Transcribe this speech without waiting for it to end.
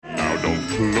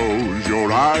Close your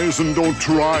eyes and don't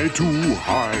try to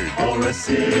hide. For a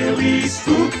silly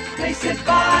spook, they sit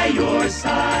by your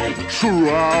side.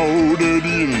 Shrouded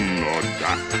in a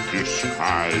dark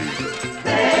disguise.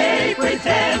 They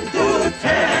pretend to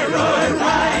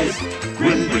terrorize.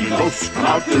 Grim Green Ghosts come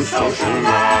out to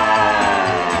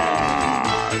socialize.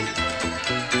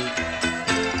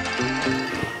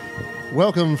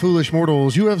 Welcome, foolish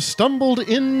mortals. You have stumbled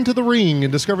into the ring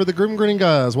and discovered the Grim Grinning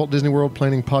Guys Walt Disney World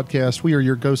Planning Podcast. We are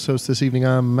your ghost hosts this evening.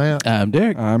 I'm Matt. I'm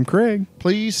Derek. I'm Craig.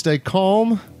 Please stay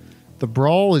calm. The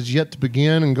brawl is yet to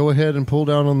begin, and go ahead and pull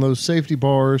down on those safety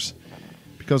bars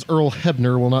because Earl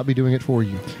Hebner will not be doing it for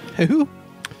you. Who?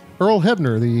 Earl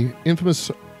Hebner, the infamous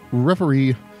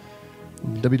referee,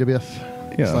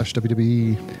 WWF /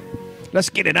 WWE. Let's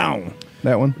get it on.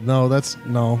 That one? No, that's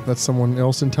someone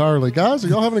else entirely. Guys, are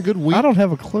y'all having a good week? I don't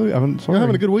have a clue. I'm sorry. You're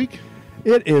having a good week?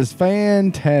 It is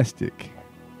fantastic.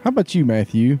 How about you,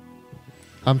 Matthew?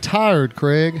 I'm tired,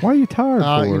 Craig. Why are you tired for?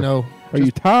 Are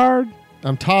you tired?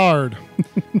 I'm tired.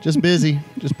 Just busy.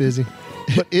 Just busy.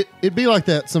 But it be like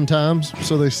that sometimes,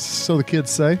 so the kids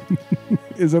say.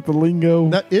 Is that the lingo?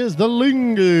 That is the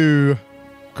lingo.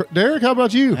 Derek, how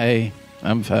about you? Hey,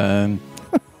 I'm fine.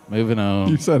 Moving on.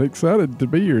 You sound excited to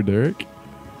be here, Derek.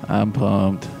 I'm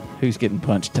pumped. Who's getting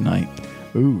punched tonight?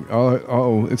 Ooh,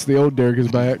 it's the old Derek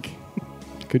is back.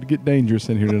 Could get dangerous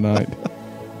in here tonight.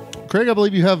 Craig, I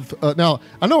believe you have... now,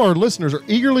 I know our listeners are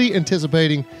eagerly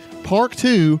anticipating Part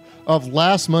 2 of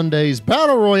last Monday's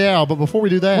Battle Royale, but before we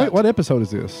do that... Wait, what episode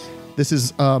is this? This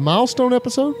is a milestone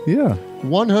episode? Yeah.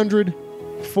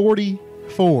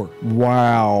 144.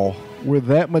 Wow. We're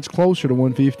that much closer to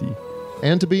 150.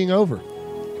 And to being over.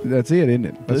 That's it, isn't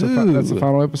it? That's the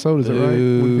final episode, is it right?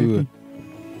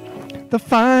 150? The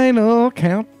final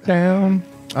countdown.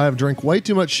 I have drank way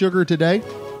too much sugar today.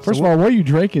 First of all, what are you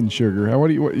drinking, sugar?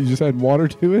 What you just add water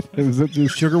to it? Is it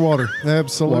just sugar water?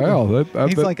 Absolutely. Wow,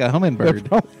 he's like a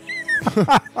hummingbird. I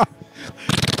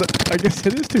guess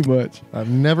it is too much. I've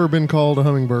never been called a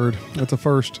hummingbird. That's a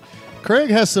first.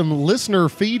 Craig has some listener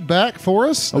feedback for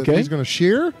us that he's going to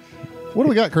share. What do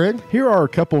we got, Craig? Here are a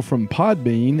couple from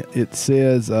Podbean. It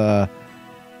says,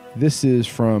 this is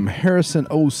from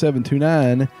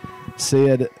Harrison0729,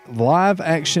 said, live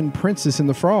action Princess and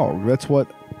the Frog. That's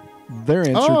what their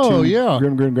answer to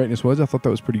Grim Grim Greatness was. I thought that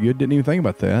was pretty good. Didn't even think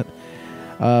about that.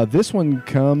 This one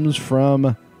comes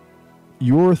from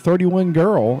Your 31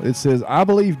 Girl. It says, I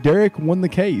believe Derek won the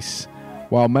case.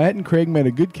 While Matt and Craig made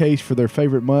a good case for their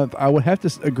favorite month, I would have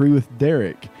to agree with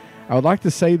Derek. I would like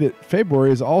to say that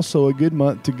February is also a good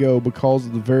month to go because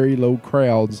of the very low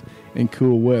crowds and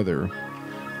cool weather.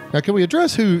 Now, can we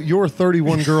address who Your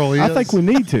 31 Girl is? I think we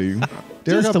need to.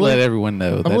 Derek, just to let everyone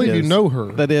know. I believe you know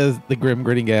her. That is the Grim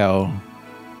Gritty Gal,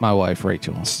 my wife,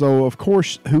 Rachel. So, of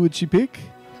course, who would she pick?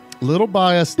 Little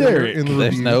bias there in the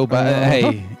There's review. no bias.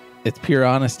 Hey, it's pure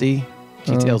honesty.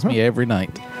 She tells me every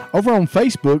night. Over on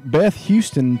Facebook, Beth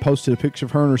Houston posted a picture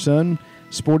of her and her son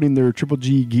sporting their Triple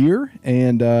G gear,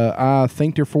 and I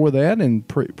thanked her for that and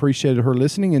appreciated her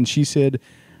listening. And she said,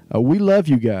 we love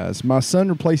you guys. My son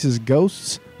replaces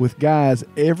ghosts with guys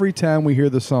every time we hear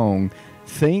the song.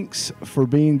 Thanks for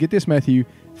being, get this, Matthew,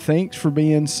 thanks for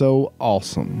being so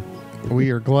awesome. We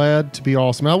are glad to be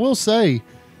awesome. I will say,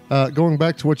 going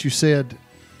back to what you said,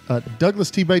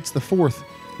 Douglas T. Bates IV,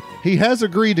 he has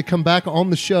agreed to come back on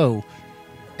the show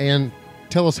and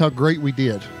tell us how great we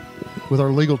did with our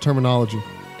legal terminology.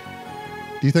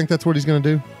 Do you think that's what he's going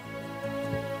to do?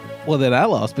 Well, then I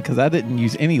lost because I didn't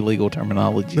use any legal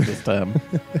terminology this time.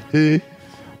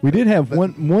 We did have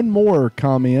one more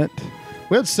comment.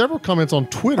 We had several comments on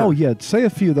Twitter. Oh, yeah. Say a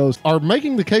few of those. Our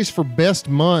Making the Case for Best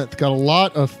Month got a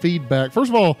lot of feedback.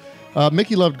 First of all,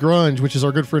 Mickey Loved Grunge, which is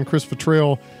our good friend Chris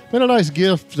Futrell, made a nice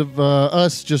gift of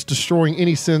us just destroying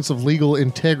any sense of legal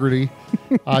integrity.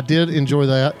 I did enjoy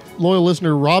that. Loyal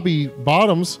listener Robbie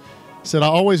Bottoms said, I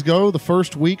always go the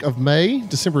first week of May.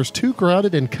 December is too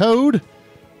crowded and cold.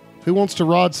 Who wants to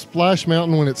ride Splash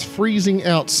Mountain when it's freezing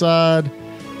outside?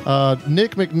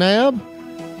 Nick McNabb,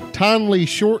 timely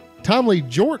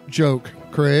Jort joke,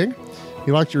 Craig.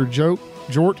 You liked your joke,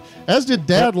 Jort? As did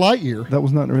Dad Lightyear. That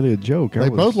was not really a joke. They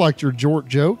both liked your Jort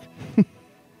joke.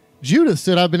 Judith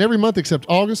said, I've been every month except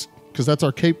August because that's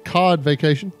our Cape Cod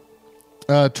vacation.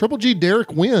 Triple G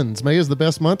Derek wins. May is the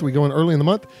best month. We go in early in the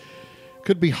month.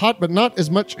 Could be hot, but not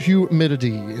as much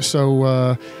humidity.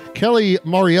 So Kelly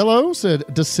Mariello said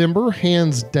December,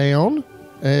 hands down.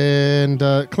 And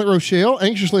Clint Rochelle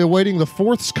anxiously awaiting the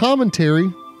fourth's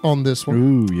commentary on this one.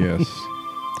 Ooh, yes.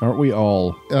 Aren't we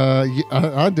all? Yeah,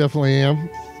 I definitely am.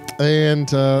 And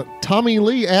Tommy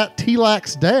Lee at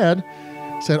T-Lax Dad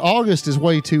said, August is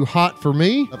way too hot for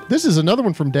me. This is another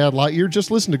one from Dad Lightyear.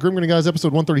 Just listened to Grim Grinning Guys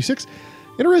episode 136.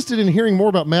 Interested in hearing more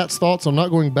about Matt's thoughts on not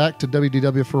going back to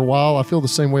WDW for a while. I feel the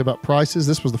same way about prices.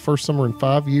 This was the first summer in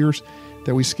 5 years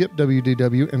that we skipped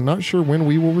WDW and not sure when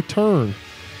we will return.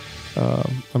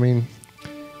 I mean,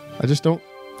 I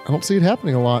don't see it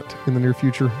happening a lot in the near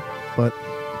future, but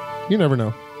you never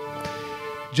know.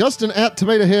 Justin at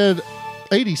Tomato Head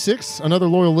 86, another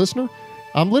loyal listener.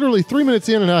 I'm literally 3 minutes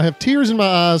in and I have tears in my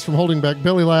eyes from holding back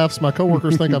belly laughs. My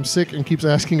coworkers think I'm sick and keeps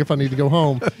asking if I need to go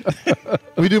home.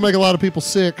 We do make a lot of people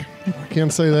sick. I can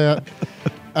say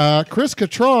that. Chris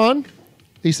Catron,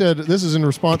 he said this is in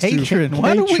response Catron. to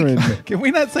Why do we, Catron. can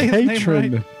we not say his name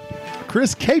Patron. right?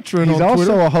 Chris Catron He's on also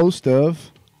Twitter. a host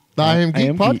of The I Am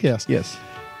Geek podcast. Yes.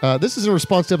 This is in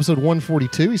response to episode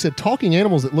 142. He said, talking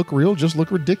animals that look real just look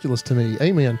ridiculous to me.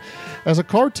 Amen. As a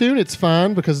cartoon, it's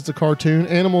fine because it's a cartoon.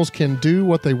 Animals can do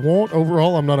what they want.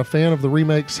 Overall, I'm not a fan of the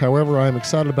remakes. However, I am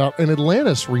excited about an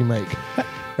Atlantis remake.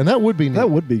 And that would be neat. That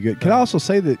would be good. Can I also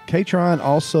say that Catron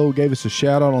also gave us a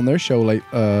shout out on their show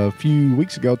a few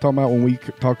weeks ago, talking about when we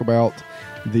talk about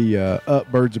the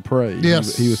Up Birds of Prey.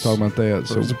 Yes. He was talking about that.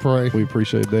 Birds of Prey. We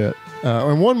appreciate that.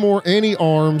 And one more, Annie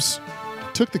Arms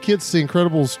took the kids to see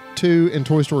Incredibles 2 and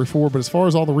Toy Story 4, but as far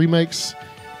as all the remakes,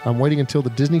 I'm waiting until the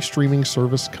Disney streaming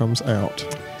service comes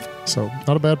out. So,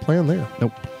 not a bad plan there.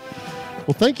 Nope.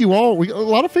 Well, thank you all. We got a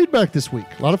lot of feedback this week.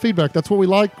 A lot of feedback. That's what we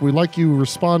like. We like you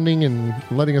responding and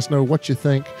letting us know what you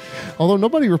think. Although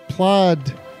nobody replied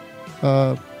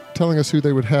telling us who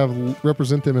they would have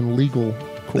represent them in legal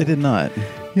court. They did not.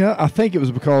 Yeah, I think it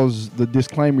was because the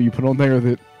disclaimer you put on there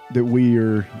that we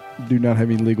do not have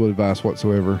any legal advice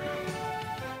whatsoever.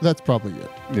 That's probably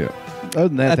it. Yeah. Other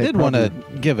than that, I they did want to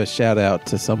probably- give a shout out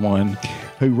to someone.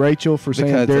 Who, Rachel, for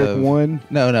saying Because Derek of- won?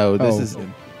 No, this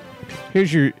Oh.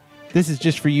 is this is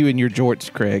just for you and your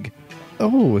jorts, Craig.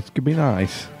 Oh, it could be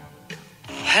nice.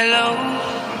 Hello,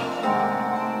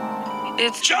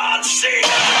 it's John Cena.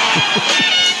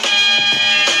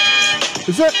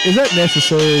 Is that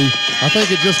necessary? I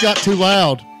think it just got too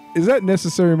loud. Is that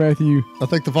necessary, Matthew? I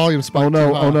think the volume spiked Oh no!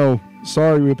 too high. Oh no!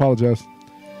 Sorry, we apologize.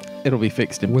 It'll be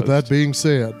fixed in With post. that being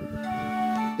said,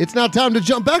 it's now time to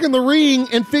jump back in the ring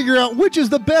and figure out which is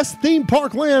the best theme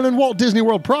park land in Walt Disney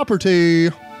World property.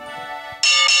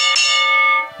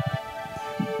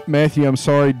 Matthew, I'm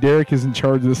sorry. Derek is in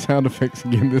charge of the sound effects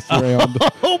again this round.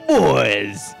 Oh,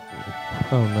 boys.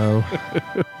 Oh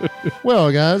no.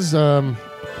 Well, guys,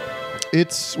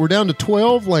 we're down to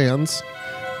 12 lands.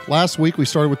 Last week we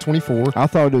started with 24. I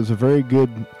thought it was a very good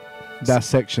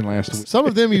dissection last week. Some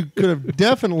of them you could have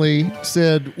definitely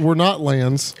said were not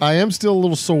lands. I am still a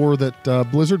little sore that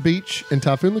Blizzard Beach and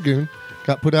Typhoon Lagoon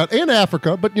got put out, and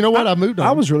Africa, but you know what? I moved on.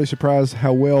 I was really surprised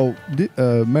how well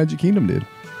Magic Kingdom did.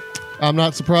 I'm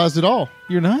not surprised at all.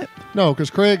 You're not? No,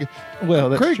 because Craig. Well,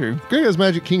 that's Craig, true. Craig has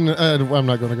Magic Kingdom. I'm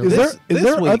not going to go Is there. there is this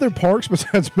there week- other parks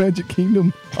besides Magic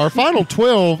Kingdom? Our final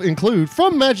 12 include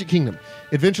from Magic Kingdom,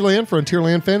 Adventureland,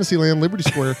 Frontierland, Fantasyland, Liberty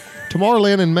Square,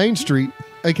 Tomorrowland, and Main Street,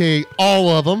 aka all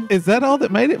of them. Is that all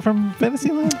that made it from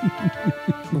Fantasyland?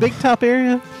 Big top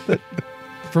area?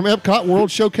 From Epcot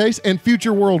World Showcase and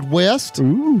Future World West.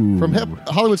 Ooh. From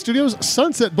Hollywood Studios,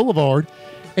 Sunset Boulevard.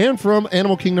 And from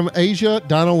Animal Kingdom Asia,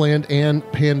 Dinoland, and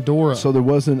Pandora. So there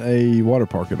wasn't a water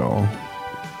park at all.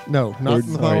 No, not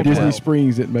in the final Disney 12.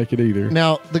 Springs didn't make it either.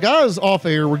 Now, the guys off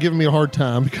air were giving me a hard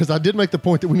time because I did make the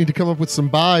point that we need to come up with some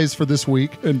buys for this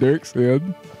week. And Derek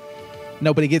said,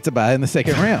 Nobody gets a buy in the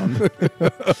second round.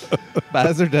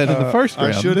 Buys are done in the first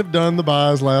round. I should have done the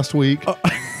buys last week.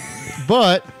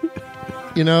 But,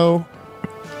 you know,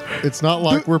 it's not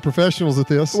like we're professionals at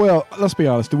this. well, let's be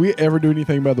honest. Do we ever do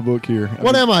anything about the book here?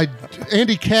 What am I?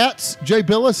 Andy Katz? Jay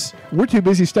Billis? We're too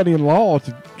busy studying law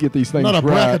to get these things Not a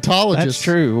right. bracketologist. That's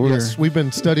true. Yes, we've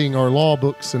been studying our law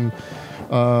books and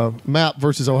Map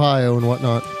versus Ohio and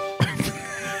whatnot.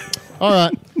 All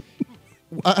right.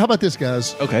 How about this,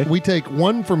 guys? Okay. We take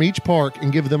one from each park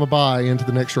and give them a buy into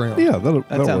the next round. Yeah, that'll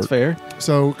that sounds work. fair.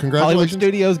 So Hollywood congratulations.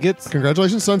 Studios gets.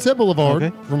 Congratulations, Sunset Boulevard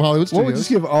Okay. from Hollywood Well, Studios. we just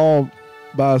give all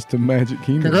buys to Magic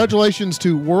Kingdom. Congratulations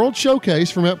to World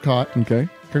Showcase from Epcot. Okay.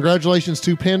 Congratulations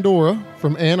to Pandora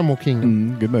from Animal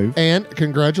Kingdom. Good move. And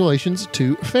congratulations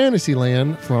to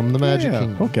Fantasyland from the Magic Yeah,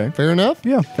 Kingdom. okay. Fair enough?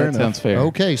 Yeah, fair That enough. sounds fair.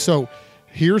 Okay, so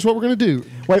here's what we're going to do.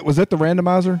 Wait, was that the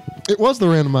randomizer? It was the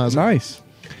randomizer. Nice.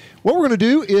 What we're going to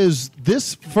do is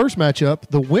this first matchup,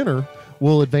 the winner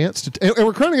will advance to, and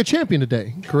we're crowning a champion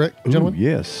today, correct, gentlemen? Ooh,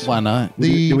 yes. Why not?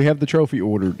 Do we have the trophy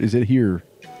ordered? Is it here?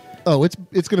 Oh, it's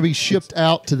going to be shipped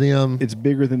out to them. It's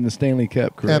bigger than the Stanley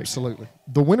Cup, correct? Absolutely.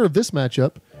 The winner of this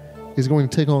matchup is going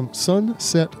to take on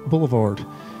Sunset Boulevard.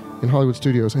 in Hollywood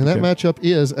Studios. And that Okay. matchup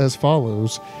is as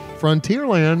follows.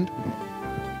 Frontierland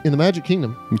in the Magic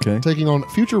Kingdom Okay. taking on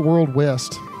Future World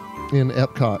West in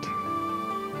Epcot.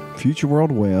 Future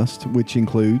World West, which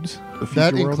includes the Future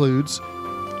That World. includes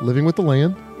Living with the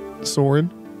Land,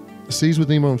 Soarin', Seas with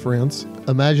Nemo and Friends,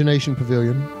 Imagination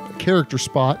Pavilion, Character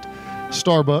Spot,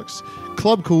 Starbucks,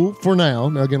 Club Cool for now.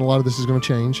 Now, again, a lot of this is going to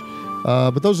change.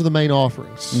 But those are the main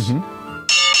offerings.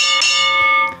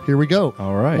 Here we go.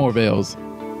 All right. More bells.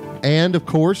 And, of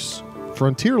course,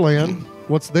 Frontierland.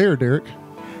 What's there, Derek?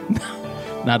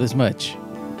 Not as much.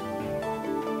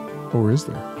 Or is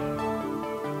there?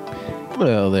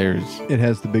 Well, there's It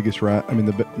has the biggest ride. I mean,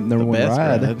 the number one best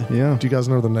ride. ride. Yeah. Do you guys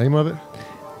know the name of it?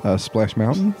 Splash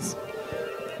Mountain,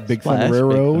 Big Splash, Thunder Big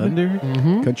Railroad, Thunder,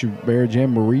 Mm-hmm. Country Bear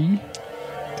Jamboree.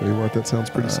 Tell you what, that sounds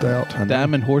pretty stout. I know.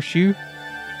 Diamond Horseshoe.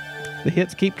 The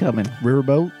hits keep coming.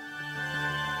 Riverboat.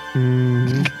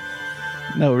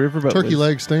 No, Riverboat. Turkey was,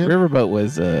 leg stand. Riverboat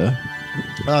was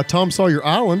Tom Sawyer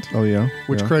Island, Oh yeah.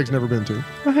 which yeah. Craig's never been to.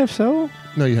 I have so.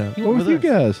 No, you have. What with you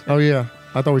guys? Oh, yeah.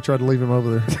 I thought we tried to leave him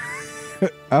over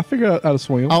there. I figured out how to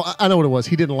swim. Oh, I know what it was.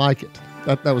 He didn't like it.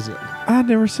 That was it. I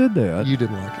never said that. You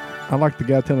didn't like it. I like the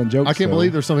guy telling jokes. I can't though.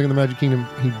 believe there's something in the Magic Kingdom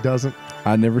he doesn't.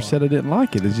 I never said I didn't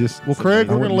like it. It's just. Well, Craig,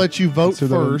 we're going to let you vote consider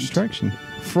that an first. attraction.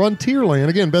 Frontierland.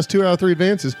 Again, best 2 out of 3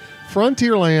 advances.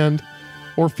 Frontierland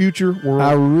or Future World.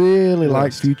 I really like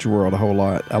West. Future World a whole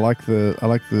lot. I like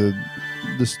the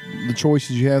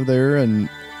choices you have there,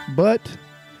 but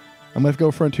I'm gonna have to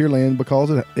go Frontierland because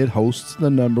it hosts the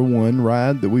number one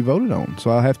ride that we voted on.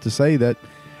 So I have to say that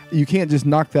you can't just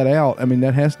knock that out. I mean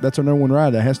that's our number one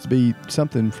ride. That has to be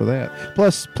something for that.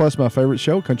 Plus my favorite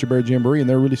show, Country Bear Jamboree, and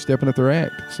they're really stepping up their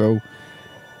act. So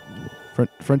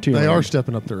Frontierland. They are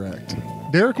stepping up their act.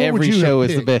 Derek, what would every you show have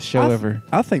is the picked? best show ever.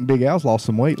 I think Big Al's lost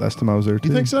some weight last time I was there too.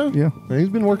 You think so? Yeah. He's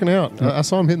been working out. I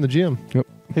saw him hitting the gym. Yep.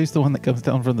 Who's the one that comes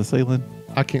down from the ceiling?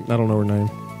 I don't know her name.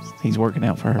 He's working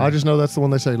out for her. I just know that's the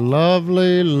one they say,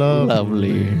 lovely,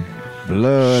 lovely. Lovely.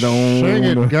 Blood on. Sing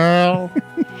it, girl.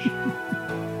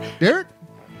 Derek,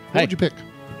 what Hey. would you pick?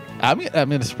 I'm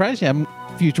going to surprise you. I'm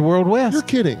Future World West. You're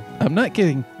kidding. I'm not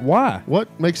kidding. Why? What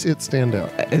makes it stand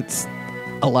out? It's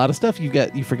a lot of stuff.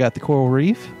 You forgot the Coral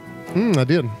Reef. I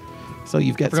did. So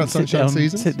you've got Forgot some Sunshine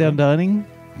Seasons. sit down dining,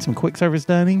 some quick service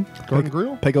dining. Garden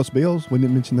Grill? Pecos Bills. We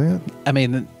didn't mention that. I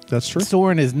mean, That's true.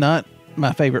 Soarin' is not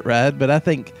my favorite ride, but I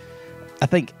think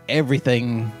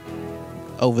everything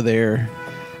over there,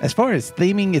 as far as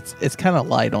theming, it's kind of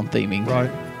light on theming, Right.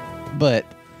 But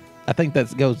I think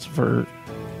that goes for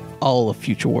all of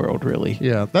Future World, really.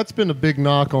 Yeah, that's been a big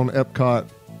knock on Epcot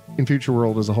in Future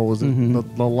World as a whole, is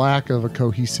the lack of a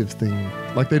cohesive theme.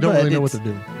 Like, they don't But really know what it's-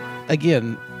 they're doing.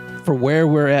 Again, for where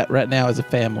we're at right now as a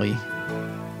family,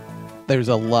 there's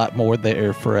a lot more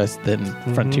there for us than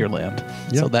Frontierland.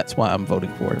 Yeah. So that's why I'm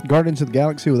voting for it. Guardians of the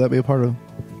Galaxy, will that be a part of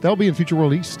That'll be in Future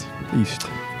World East. East?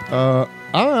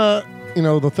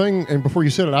 The thing, and before you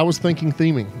said it, I was thinking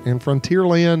theming. In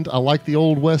Frontierland, I like the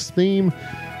Old West theme.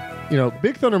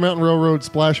 Big Thunder Mountain Railroad,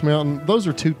 Splash Mountain, those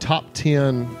are 2 top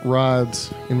 10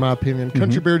 rides, in my opinion.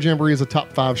 Country Bear Jamboree is a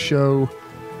top 5 show.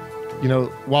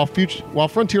 While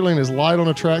Frontierland is light on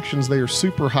attractions, they are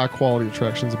super high quality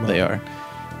attractions. in my They opinion.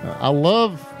 are. I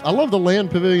love the Land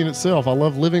Pavilion itself. I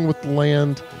love Living with the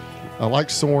Land. I like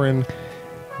Soarin',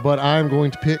 but I'm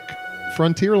going to pick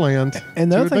Frontierland.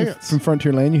 And the to other thing advance. from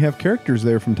Frontierland, you have characters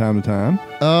there from time to time,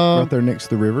 right there next to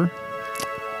the river.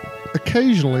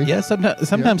 Occasionally, Yeah,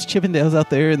 sometimes Chippendale's out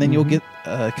there, and then you'll get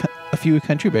a few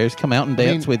Country Bears come out and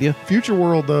dance with you. Future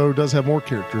World, though, does have more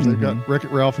characters. They've got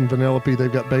Wreck-It Ralph and Vanellope.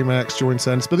 They've got Baymax, Joy and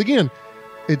Sadness. But again,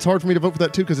 it's hard for me to vote for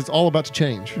that, too, because it's all about to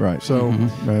change. Right. So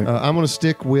Right. I'm going to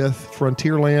stick with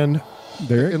Frontierland,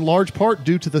 Derek? in large part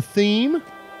due to the theme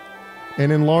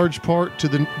and in large part to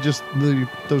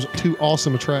those 2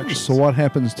 awesome attractions. So what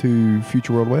happens to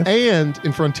Future World West? And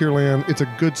in Frontierland, it's a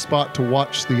good spot to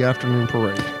watch the afternoon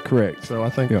parade. Correct. So I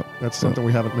think Yep. that's something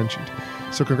we haven't mentioned.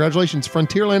 So congratulations,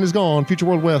 Frontierland is gone. Future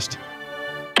World West,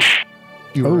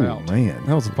 you Oh are out. man,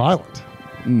 That was violent.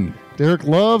 Mm. Derek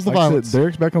loves the Like I violence. said,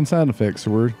 Derek's back on sound effects,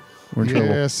 so we're in trouble.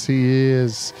 Yes, he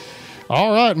is.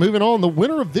 All right, moving on. The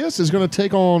winner of this is going to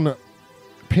take on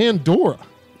Pandora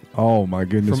Oh my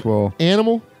goodness! from Well,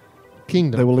 Animal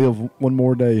Kingdom. they will live one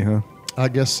more day, huh? I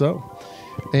guess so.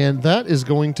 And that is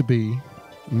going to be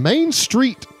Main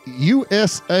Street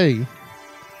USA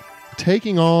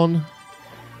taking on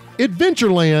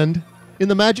Adventureland in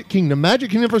the Magic Kingdom.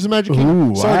 Magic Kingdom versus Magic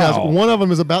Kingdom. Ooh, Sorry, guys. wow. One of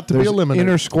them is about to be There's eliminated.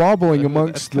 inner squabbling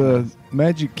amongst the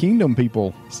Magic Kingdom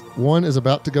people. One is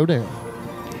about to go down.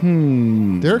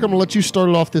 Derek, I'm going to let you start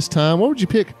it off this time. What would you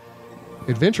pick?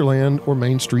 Adventureland or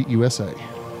Main Street USA?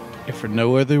 if for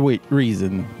no other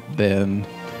reason than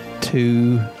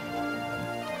 2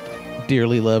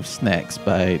 dearly loved snacks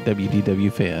by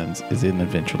WDW fans is in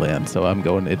Adventureland. So I'm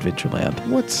going to Adventureland.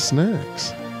 What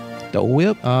snacks? Dole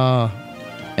Whip Ah,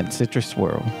 and Citrus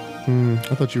Swirl.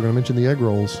 I thought you were going to mention the egg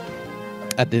rolls.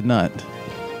 I did not,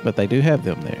 but they do have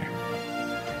them there.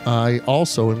 I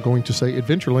also am going to say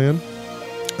Adventureland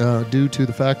due to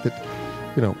the fact that,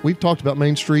 we've talked about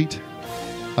Main Street.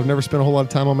 I've never spent a whole lot of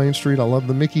time on Main Street. I love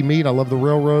the Mickey Meat. I love the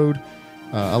railroad.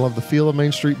 I love the feel of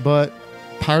Main Street. But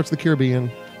Pirates of the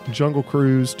Caribbean, Jungle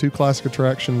Cruise, 2 classic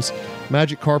attractions,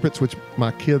 Magic Carpets, which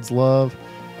my kids love.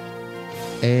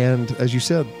 And as you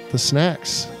said, the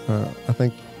snacks. I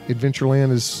think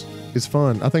Adventureland is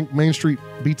fun. I think Main Street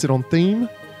beats it on theme.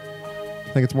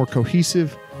 I think it's more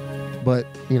cohesive. But,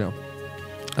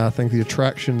 I think the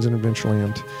attractions in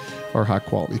Adventureland are high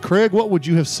quality. Craig, what would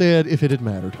you have said if it had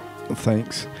mattered?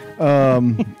 Thanks. I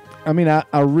mean,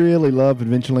 I really love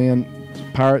Adventureland.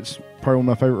 Pirates, probably one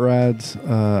of my favorite rides.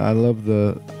 I love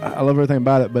everything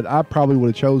about it, but I probably would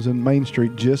have chosen Main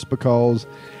Street just because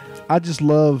I just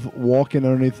love walking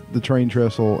underneath the train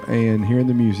trestle and hearing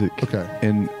the music. Okay.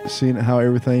 And seeing how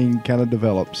everything kind of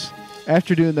develops.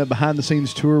 After doing that behind the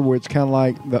scenes tour where it's kind of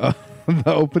like the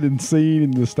opening scene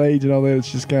and the stage and all that,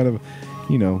 it's just kind of,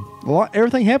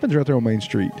 everything happens right there on Main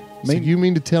Street. So you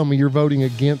mean to tell me you're voting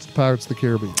against Pirates of the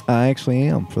Caribbean? I actually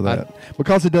am for that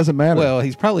because it doesn't matter. Well,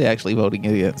 he's probably actually voting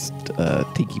against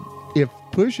Tiki. If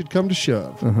push had come to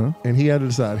shove and he had to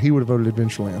decide, he would have voted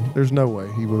Adventureland. There's no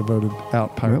way he would have voted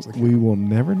out Pirates of the Caribbean. We will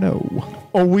never know.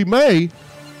 Or we may.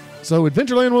 So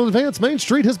Adventureland will advance. Main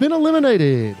Street has been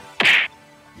eliminated.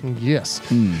 Yes.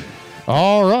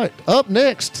 All right. Up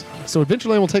next. So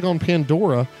Adventureland will take on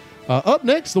Pandora. Up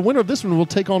next, the winner of this one will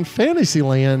take on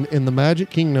Fantasyland in the Magic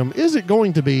Kingdom. Is it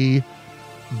going to be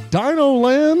Dino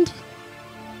Land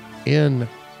in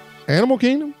Animal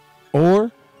Kingdom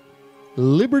or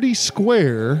Liberty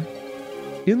Square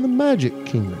in the Magic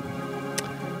Kingdom?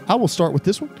 I will start with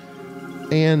this one.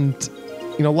 And,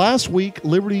 last week,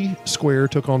 Liberty Square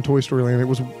took on Toy Story Land. It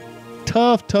was a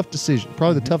tough decision.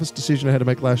 Probably the toughest decision I had to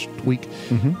make last week.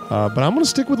 But I'm going to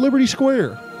stick with Liberty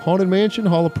Square. Haunted Mansion,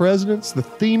 Hall of Presidents, the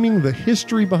theming, the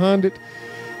history behind it,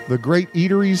 the great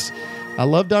eateries. I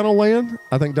love Dino Land.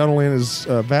 I think Dino Land is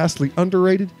vastly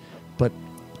underrated. But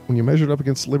when you measure it up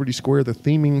against Liberty Square, the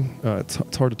theming,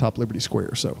 it's hard to top Liberty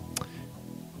Square. So,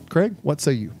 Craig, what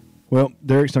say you? Well,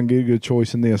 Derek's done a good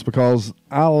choice in this because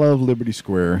I love Liberty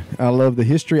Square. I love the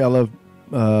history. I love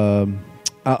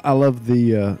I love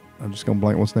the I'm just going to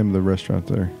blank what's the name of the restaurant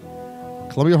there.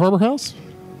 Columbia Harbor House?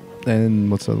 And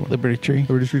what's the other one? Liberty Tree.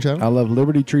 Liberty Tree Tavern? I love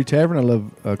Liberty Tree Tavern. I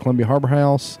love Columbia Harbor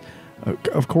House.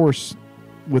 Of course,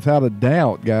 without a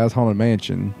doubt, guys, Haunted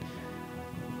Mansion.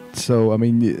 So, I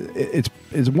mean, it's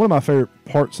one of my favorite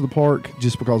parts of the park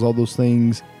just because all those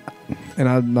things. And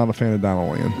I'm not a fan of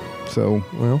Dino Land. So,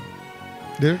 well,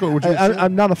 Derek, what would you say?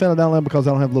 I'm not a fan of Dino Land because I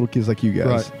don't have little kids like you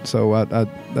guys. Right. So,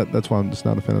 that's why I'm just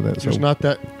not a fan of that. Just so, not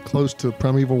that close to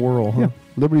Primeval Whirl, huh? Yeah,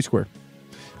 Liberty Square.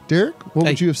 Derek, what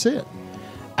would Hey. you have said?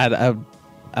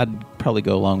 I'd probably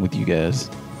go along with you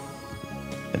guys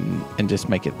and just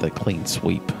make it the clean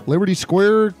sweep. Liberty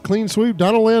Square, clean sweep.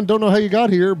 Dino Land, don't know how you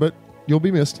got here, but you'll be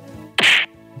missed.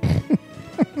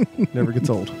 Never gets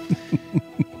old.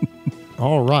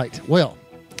 All right. Well,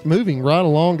 moving right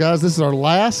along, guys. This is our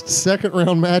last second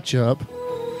round matchup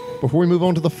before we move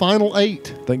on to the final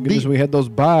 8. Thank goodness we had those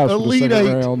buys for the Elite second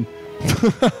 8. round.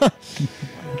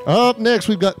 Up next,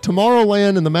 we've got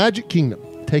Tomorrowland in the Magic Kingdom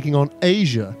taking on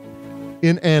Asia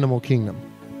in Animal Kingdom.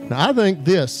 Now, I think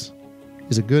this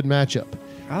is a good matchup.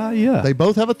 Yeah. They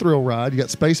both have a thrill ride. You got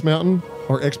Space Mountain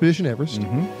or Expedition Everest.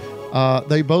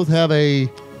 They both have a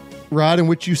ride in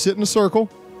which you sit in a circle.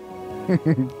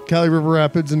 Cali River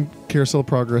Rapids and Carousel of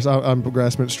Progress. I'm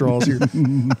grasping at straws here.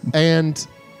 And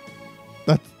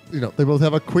that, they both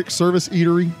have a quick service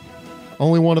eatery.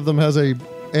 Only one of them has a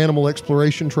animal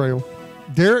exploration trail.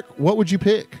 Derek, what would you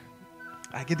pick?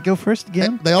 I get to go first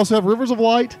again. They also have Rivers of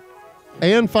Light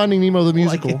and Finding Nemo the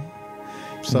musical.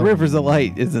 So, Rivers of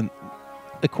Light isn't,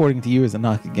 according to you, is a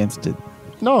knock against it.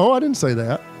 no, I didn't say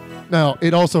that. Now,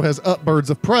 it also has Up Birds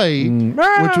of Prey,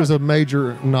 which was a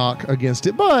major knock against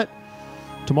it. But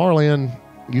Tomorrowland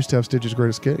used to have Stitch's Great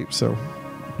Escape. So,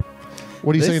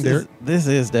 what are you saying, Derek? This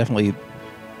is definitely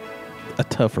a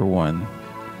tougher one.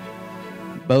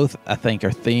 Both, I think, are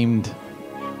themed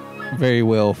very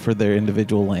well for their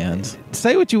individual lands.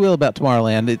 Say what you will about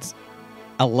Tomorrowland.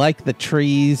 I like the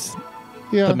trees,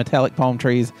 Yeah. the metallic palm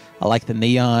trees. I like the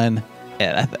neon.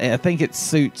 And I think it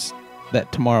suits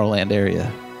that Tomorrowland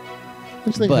area. I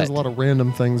just think it has a lot of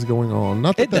random things going on.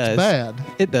 Not that that's bad.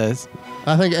 It does.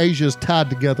 I think Asia's tied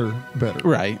together better.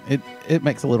 Right. It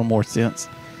makes a little more sense.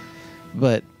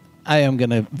 But I am going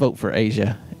to vote for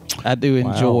Asia. I do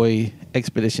enjoy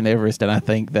Expedition Everest, and I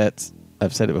think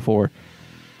I've said it before,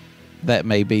 that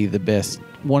may be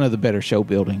one of the better show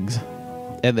buildings.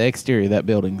 And the exterior of that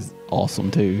building's awesome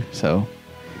too. So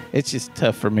it's just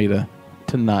tough for me to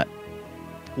not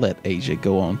let Asia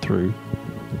go on through.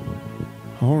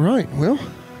 All right. Well,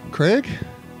 Craig,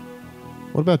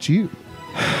 what about you?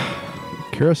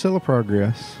 Carousel of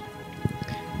Progress,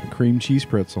 cream cheese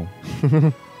pretzel.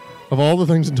 Of all the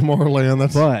things in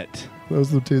Tomorrowland, But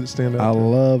those are the two that stand out. I there.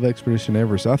 love Expedition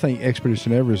Everest. I think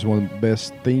Expedition Everest is one of the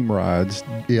best theme rides.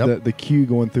 Yep. The queue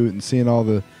going through it and seeing all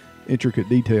the intricate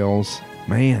details.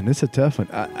 Man, it's a tough one.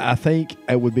 I think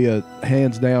it would be a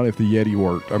hands down if the Yeti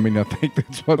worked. I mean, I think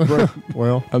that's what.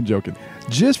 Well, I'm joking.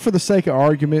 Just for the sake of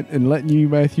argument and letting you,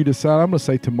 Matthew, decide, I'm going to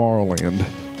say Tomorrowland.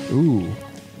 ooh,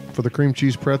 for the cream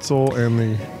cheese pretzel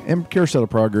and And Carousel of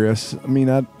Progress. I mean,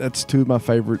 that's two of my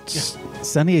favorites.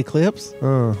 Sunny Eclipse?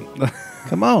 the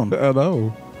Come on. I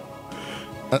know.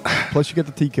 Plus, you get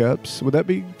the teacups. Would that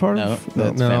be part No, of?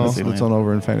 that's No. Fantasyland. It's on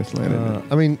over in Fantasyland.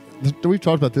 isn't I mean, we've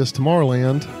talked about this.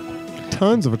 Tomorrowland,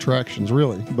 tons of attractions,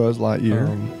 really. it? Buzz Lightyear.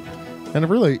 And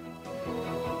really,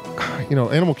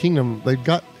 Animal Kingdom, they've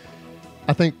got,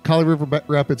 I think Kali River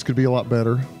Rapids could be a lot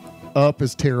better. Up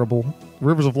is terrible.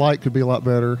 Rivers of Light could be a lot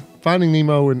better. Finding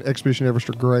Nemo and Expedition Everest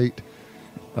are great.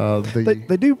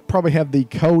 They do probably have the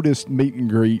coldest meet and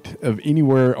greet of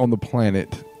anywhere on the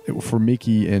planet for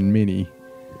Mickey and Minnie.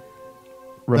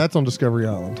 That's on Discovery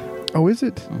Island. Oh, is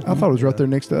it? I thought it was right there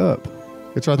next to Up.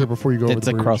 It's right there before you go over It's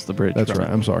the bridge. across the bridge. That's right.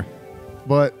 I'm sorry.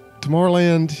 But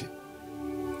Tomorrowland,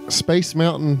 Space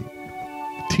Mountain,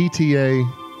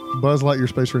 TTA, Buzz Lightyear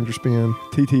Space Ranger Spin.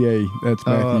 TTA. That's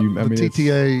Matthew. The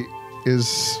TTA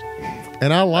is,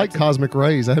 and I like Cosmic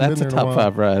Rays. I haven't That's been a there in top a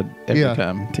while. 5 ride every Yeah.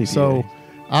 time. TTA. So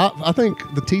I think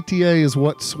the TTA is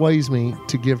what sways me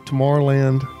to give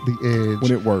Tomorrowland the edge.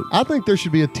 When it works. I think there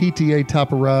should be a TTA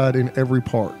type of ride in every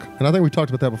park. And I think we talked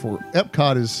about that before.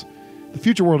 Epcot the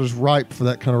future world is ripe for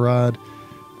that kind of ride.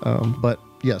 But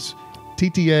yes,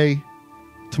 TTA,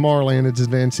 Tomorrowland is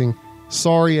advancing.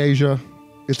 Sorry, Asia.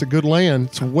 It's a good land.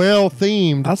 It's well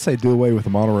themed. I'd say do away with the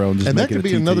monorail and just And make that it could a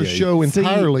be another TTA. show See-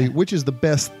 entirely, which is the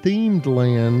best themed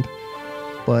land.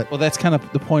 But well, that's kind of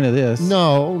the point of this.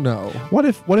 no. What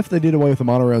if they did away with the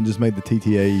monorail and just made the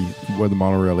TTA where the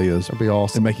monorail is That'd be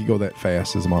awesome. and make it go that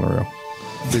fast as a monorail?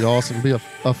 It'd be awesome. It'd be a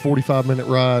 45-minute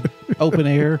ride. Open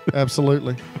air.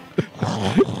 Absolutely.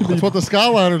 That's what the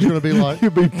Skyliner's going to be like.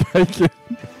 You'd be bacon.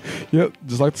 Yep,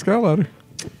 just like the Skyliner.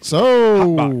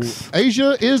 So, box.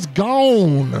 Asia is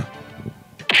gone.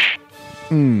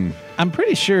 I'm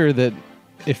pretty sure that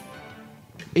if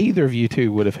either of you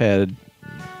two would have had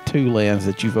two lands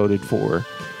that you voted for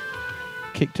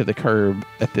kicked to the curb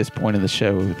at this point in the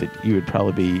show, that you would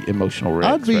probably be emotional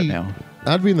wrecks right now.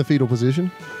 I'd be in the fetal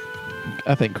position.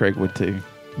 I think Craig would too.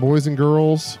 Boys and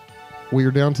girls, we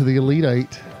are down to the Elite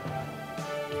Eight.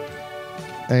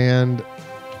 And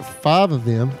 5 of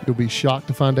them, you'll be shocked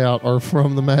to find out, are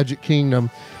from the Magic Kingdom.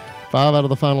 5 out of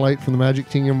the final 8 from the Magic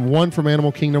Kingdom, 1 from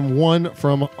Animal Kingdom, 1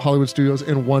 from Hollywood Studios,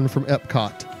 and 1 from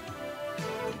Epcot.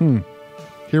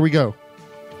 Here we go.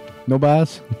 No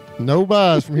buys? No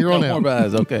buys from here on No out. more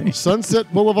buys, okay.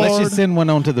 Sunset Boulevard. Let's just send one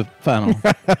on to the final.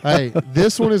 Hey,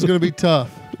 this one is going to be tough.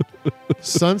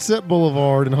 Sunset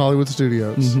Boulevard in Hollywood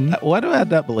Studios Why do I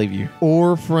not believe you?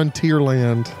 or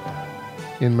Frontierland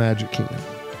in Magic Kingdom.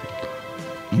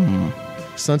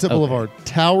 Sunset Okay. Boulevard,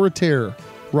 Tower of Terror,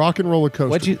 Rock and Roller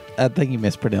Coaster, I think you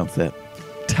mispronounced that.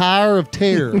 Tower of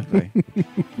Terror, Okay.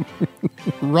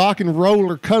 Rock and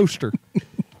Roller Coaster,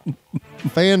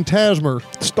 Phantasmer,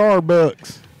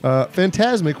 Starbucks.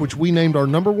 Phantasmic, which we named our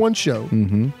number 1 show,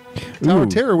 Tower Ooh. of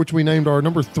Terror, which we named our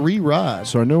number 3 ride.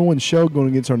 So our number 1 show going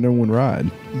against our number 1 ride.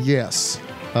 Yes.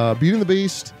 Beauty and the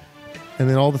Beast, and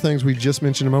then all the things we just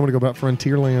mentioned a moment ago about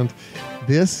Frontierland.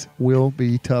 This will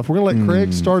be tough. We're going to let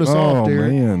Craig start us off,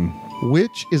 Derek. Man.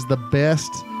 Which is the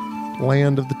best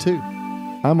land of the 2?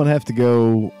 I'm going to have to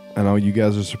go, I know you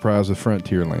guys are surprised with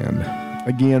Frontierland.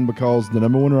 Again, because the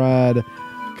number 1 ride,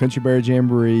 Country Bear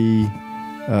Jamboree,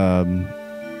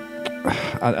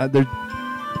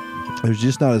 there's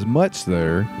just not as much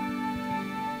there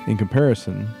in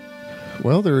comparison.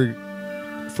 Well,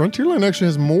 Frontierland actually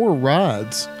has more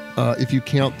rides if you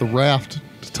count the raft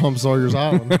to Tom Sawyer's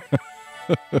Island.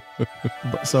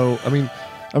 So, I mean,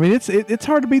 It's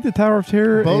hard to beat the Tower of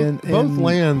Terror. both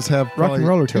lands have Rock and probably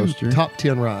Roller 2 Coaster. top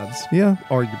 10 rides, Yeah.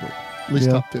 arguably. At least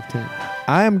Yeah. top 15.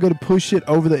 I am going to push it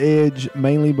over the edge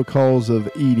mainly because of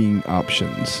eating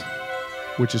options,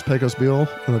 which is Pecos Bill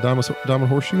and the Diamond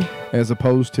Horseshoe. as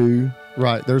opposed to.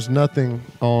 Right. There's nothing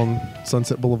on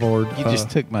Sunset Boulevard. You just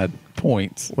took my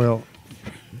points. Well,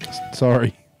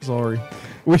 Sorry, sorry.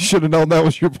 we should have known that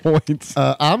was your points.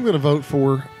 I'm going to vote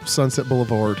for Sunset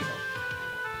Boulevard.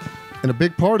 And a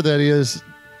big part of that is,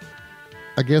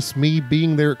 I guess, me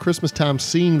being there at Christmas time,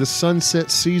 seeing the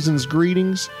Sunset Seasons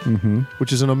Greetings,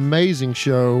 which is an amazing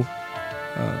show.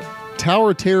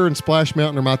 Tower of Terror and Splash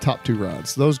Mountain are my top 2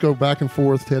 rides. Those go back and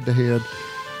forth, head to head.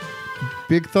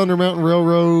 Big Thunder Mountain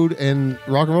Railroad and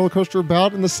Rock and Roller Coaster are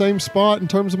about in the same spot in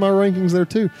terms of my rankings there,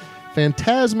 too.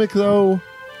 Fantasmic, though,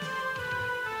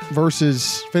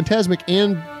 versus Fantasmic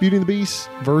and Beauty and the Beast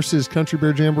versus Country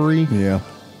Bear Jamboree. Yeah.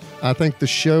 I think the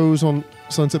shows on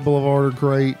Sunset Boulevard are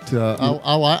great.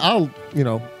 I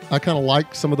kind of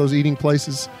like some of those eating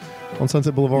places on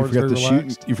Sunset Boulevard. You forgot, It's very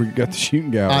relaxed. you forgot the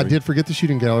shooting gallery. I did forget the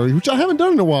shooting gallery, which I haven't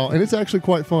done in a while, and it's actually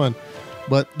quite fun.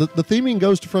 But the theming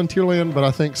goes to Frontierland, but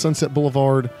I think Sunset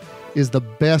Boulevard is the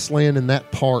best land in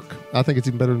that park. I think it's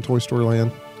even better than Toy Story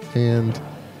Land. And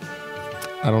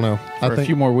I don't know. For a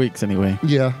few more weeks, anyway.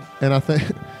 Yeah, and I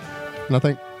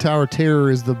think Tower of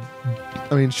Terror is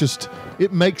it's just,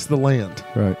 it makes the land.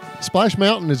 Right. Splash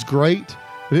Mountain is great,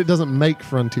 but it doesn't make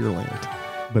Frontierland.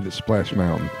 But it's Splash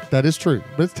Mountain. That is true.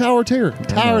 But it's Tower of Terror.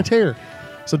 Tower of Terror.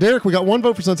 So, Derek, we got 1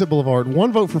 vote for Sunset Boulevard,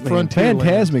 1 vote for Frontierland.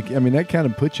 Fantasmic. I mean, that kind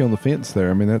of puts you on the fence there.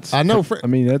 I mean, that's. I know.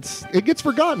 That's. It gets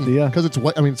forgotten. Yeah. Because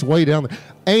it's way down there.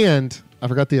 And I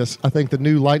forgot this. I think the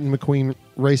new Lightning McQueen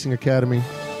Racing Academy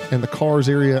and the Cars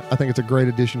area, I think it's a great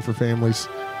addition for families.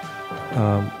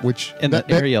 Which And that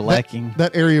area lacking.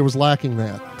 That area was lacking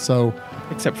that. So,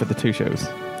 Except for the 2 shows.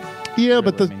 yeah,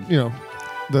 but what I mean.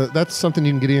 that's something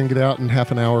you can get in, get out in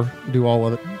half an hour, do all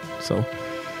of it. So,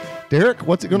 Derek,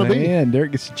 what's it going to be? Man,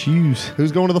 Derek gets to choose.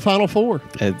 Who's going to the Final Four?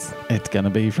 It's going to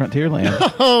be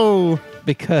Frontierland. Oh,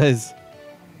 because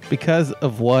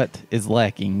of what is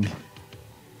lacking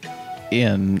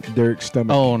in Derek's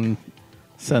stomach. on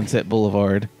Sunset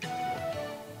Boulevard.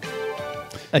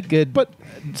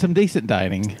 Some decent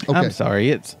dining. Okay. I'm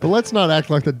sorry, but let's not act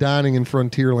like the dining in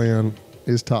Frontierland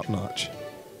is top notch.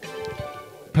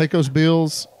 Pecos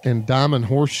Bills and Diamond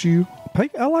Horseshoe.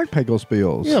 I like Pecos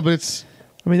Bills. Yeah, but it's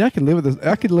I mean, I could live with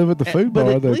I could live with the food But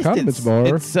bar, at the least condiments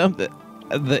bar. It's something.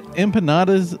 The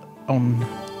empanadas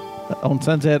on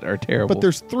Sunset are terrible. but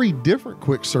there's 3 different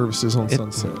quick services on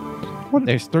Sunset.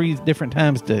 There's 3 different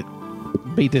times to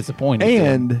be disappointed.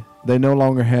 And they no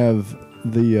longer have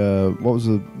the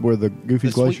where the Goofy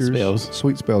The Sweet Glaciers Spells.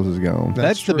 Sweet Spells is gone.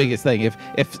 That's the true. biggest thing.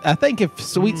 If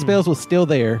Sweet Spells was still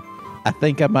there, I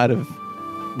think I might have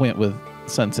went with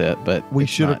Sunset. But We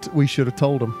it's should not. have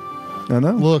told them. I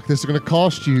know. Look, this is going to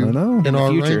cost you I know. in in the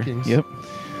our future. rankings. Yep.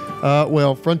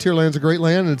 Well, Frontierland's a great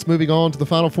land, and it's moving on to the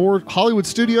Final Four. Hollywood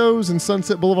Studios and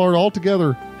Sunset Boulevard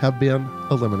altogether have been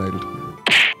eliminated.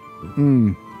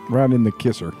 Right in the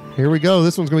kisser. Here we go.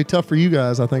 This one's going to be tough for you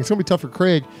guys, I think. It's going to be tough for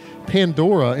Craig.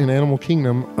 Pandora in Animal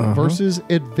Kingdom versus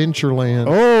Adventureland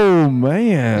Oh in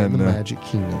man. the Magic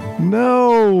Kingdom.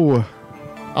 No.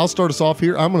 I'll start us off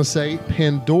here. I'm going to say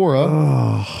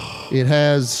Pandora. It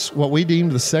has what we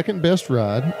deemed the second best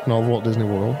ride in all of Walt Disney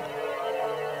World.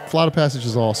 Flight of Passage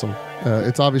is awesome.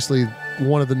 It's obviously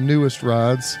one of the newest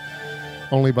rides,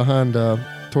 only behind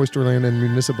Toy Story Land and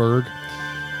Municiberg.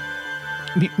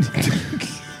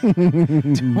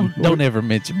 Don't ever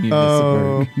mention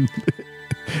Municipal.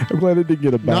 I'm glad it didn't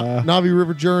get a bye. Navi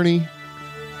River Journey,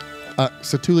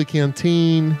 Satuli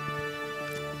Canteen,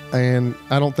 and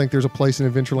I don't think there's a place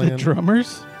in The Adventureland.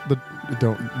 drummers. But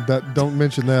don't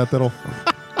mention that. That'll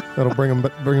bring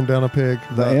them down a peg.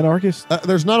 The Anarchist?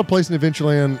 There's not a place in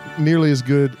Adventureland nearly as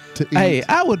good to eat. Hey,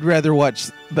 I would rather watch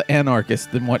the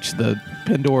Anarchist than watch the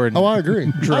Pandora. Oh, I agree.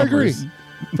 I agree. Drummers.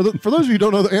 For those of you who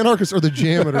don't know, the Anarchists are the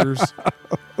Janitors.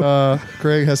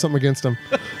 Craig has something against them.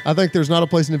 I think there's not a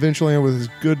place in Adventureland with as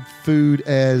good food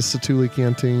as Satuli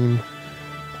Canteen.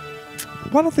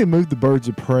 Why don't they move the Birds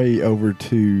of Prey over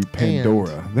to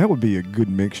Pandora? That would be a good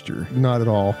mixture. Not at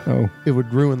all. Oh. It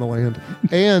would ruin the land.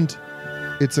 And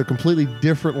it's a completely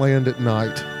different land at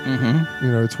night. Mm-hmm.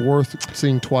 You know, it's worth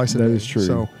seeing twice a day. That is true.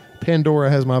 So Pandora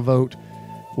has my vote.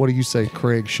 What do you say,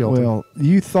 Craig Shelton? Well,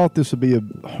 you thought this would be a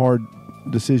hard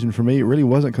decision for me. It really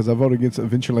wasn't because I voted against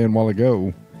Adventureland a while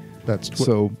ago. That's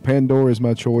So Pandora is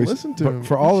my choice. listen to But him.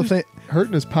 for all the He's things. just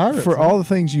hurting his pirates. For all the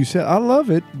things you said, I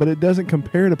love it, but it doesn't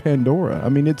compare to Pandora. I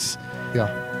mean, it's Yeah.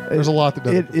 There's a lot that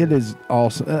doesn't. it is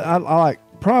awesome. I like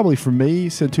probably for me,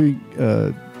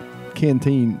 Satuli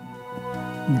Canteen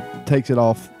takes it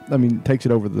off. I mean, takes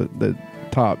it over the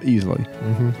top easily.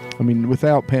 I mean,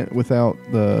 without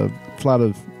the Flight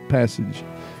of Passage.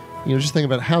 You know, just think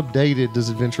about how dated does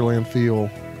Adventureland feel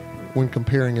when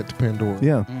comparing it to Pandora.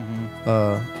 Yeah,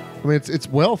 I mean, it's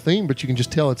well themed, but you can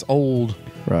just tell it's old.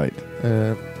 right.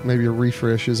 Maybe a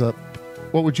refresh is up.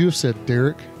 What would you have said,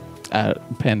 Derek?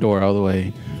 Pandora all the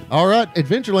way. All right,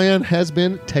 Adventureland has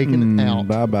been taken out.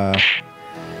 Bye-bye.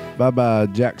 Bye-bye,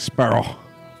 Jack Sparrow.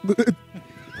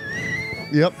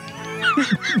 Yep.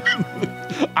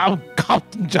 I'm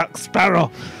Captain Jack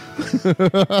Sparrow.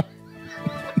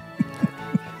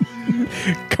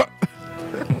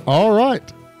 All right.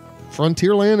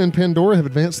 Frontierland and Pandora have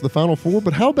advanced to the Final Four,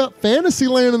 but how about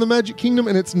Fantasyland and the Magic Kingdom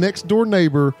and its next door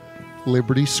neighbor,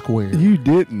 Liberty Square? You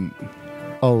didn't.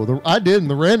 I did in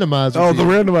the randomizer. Oh, the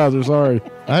randomizer. Sorry.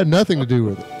 I had nothing to do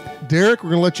with it. Derek, we're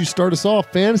going to let you start us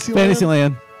off. Fantasyland.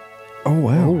 Fantasyland. Oh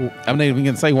wow. Oh, I'm not even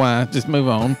going to say why. Just move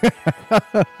on.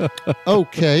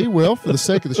 okay. Well, for the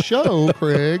sake of the show,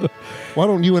 Craig, why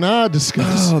don't you and I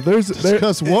discuss what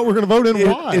we're going to vote and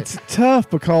why? It's tough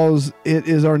because it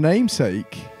is our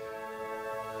namesake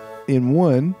in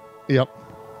one, Yep.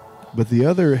 but the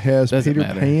other has Doesn't Peter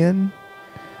matter. Pan.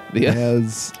 Yeah.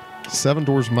 Has Seven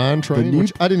Doors Mine Train, new-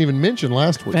 which I didn't even mention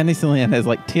last week. Fantasyland has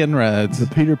like 10 rides. the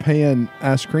Peter Pan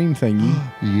ice cream thingy.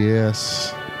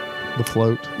 Yes. The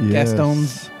float. Yes.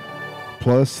 Gaston's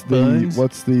Plus the Buns.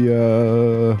 what's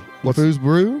the LeFou's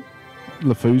Brew.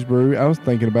 LeFou's Brew. I was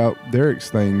thinking about Derek's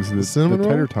things, the cinnamon roll?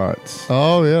 tater tots.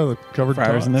 Oh, yeah. The covered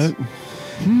Friars tots.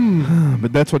 Note.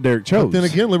 But that's what Derek chose. But then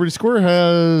again, Liberty Square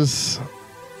has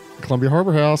Columbia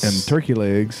Harbor House. and turkey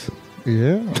legs.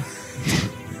 Yeah.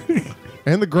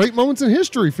 And the great moments in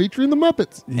history featuring the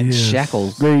Muppets. And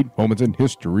Shackles. Great moments in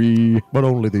history. But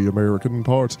only the American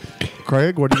parts.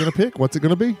 Craig, what are you going to pick? What's it going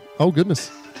to be? Oh,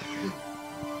 goodness.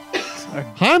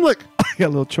 Heimlich. I got a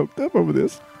little choked up over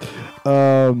this.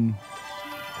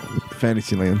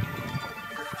 Fantasyland.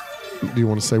 Do you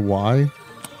want to say why?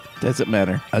 Doesn't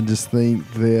matter. I just think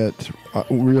that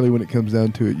really, when it comes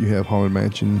down to it, you have Haunted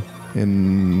Mansion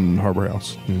and Harbor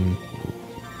House.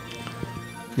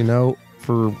 You know,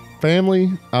 for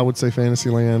family, I would say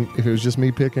Fantasyland. If it was just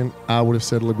me picking, I would have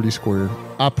said Liberty Square.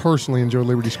 I personally enjoy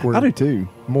Liberty Square I do too.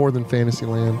 more than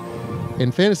Fantasyland.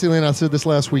 In Fantasyland, I said this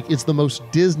last week, it's the most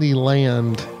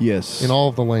Disneyland Yes. in all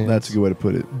of the lands. That's a good way to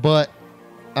put it. But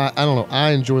I don't know.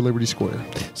 I enjoy Liberty Square.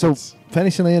 So, It's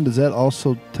Fantasyland, does that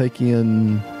also take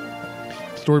in?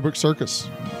 Storybook Circus,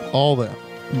 all that.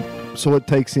 So it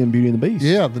takes in Beauty and the Beast.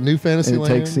 Yeah, the new And it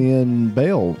Fantasyland. takes in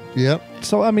Belle. Yep.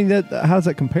 So I mean, how does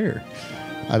that compare?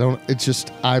 I don't. It's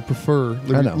just I prefer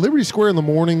Liberty, know. Liberty Square in the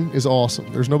morning is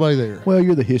awesome. There's nobody there. Well,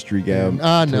 you're the history guy.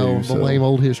 I know too, the lame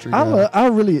old history. I, guy. I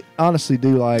really, honestly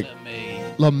do like.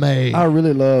 LeMay. I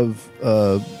really love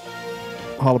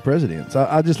Hall of Presidents.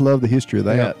 I just love the history of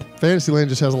that. Yep. Fantasyland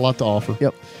just has a lot to offer.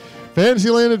 Yep.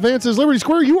 Fantasyland advances. Liberty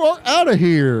Square, you are out of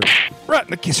here. Right in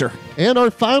the kisser. And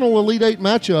our final Elite Eight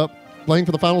matchup, playing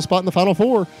for the final spot in the Final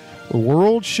Four,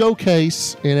 World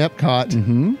Showcase in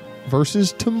Epcot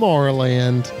versus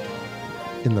Tomorrowland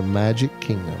in the Magic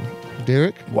Kingdom.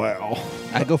 Derek? Wow.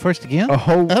 I go first again? A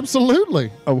whole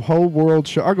Absolutely. world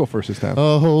show. I'll go first this time.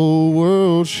 A whole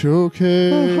World A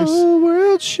Showcase. whole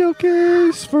world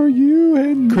showcase for you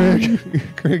and me.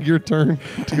 Craig, your turn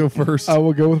to go first. I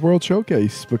will go with World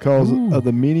Showcase because of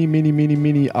the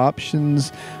many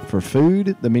options for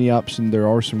food. The many options. There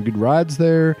are some good rides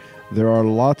there. There are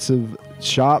lots of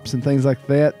shops and things like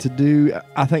that to do.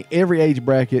 I think every age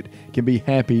bracket can be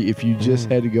happy if you just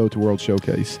had to go to World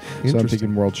Showcase. So I'm Interesting.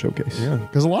 thinking World Showcase. Yeah,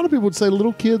 because a lot of people would say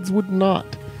little kids would not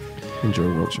enjoy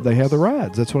World Showcase. They have the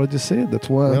rides. That's what I just said. That's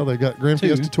why. Well, they got Grand Two.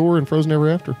 Fiesta Tour and Frozen Ever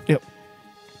After. Yep.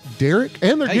 Derek,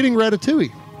 and they're Hey. getting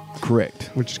Ratatouille,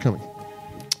 Correct. which is coming.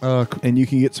 And you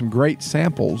can get some great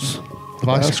samples Of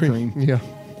ice cream. Yeah,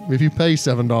 if you pay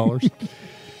 $7.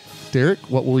 Derek,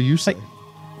 what will you say?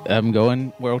 I'm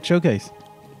going World Showcase.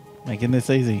 Making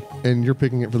this easy. And you're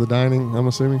picking it for the dining, I'm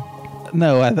assuming.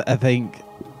 No, I think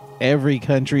every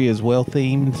country is well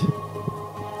themed,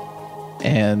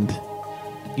 and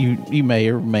you may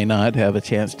or may not have a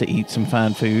chance to eat some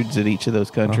fine foods at each of those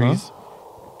countries,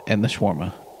 and the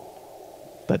shawarma.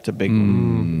 That's a big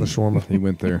one. The shawarma. He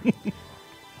went there.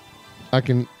 I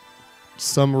can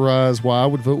summarize why I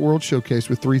would vote World Showcase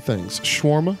with three things: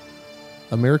 shawarma,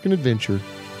 American Adventure,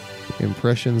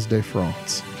 Impressions de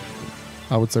France.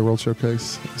 I would say World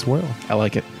Showcase as well. I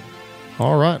like it.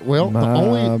 All right. Well, the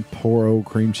only My poor old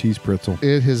cream cheese pretzel.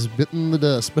 it has bitten the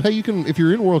dust. But hey, you can, if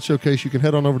you're in World Showcase, you can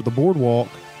head on over to the boardwalk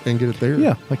and get it there.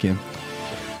 Yeah, I can.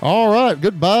 All right.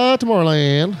 Goodbye,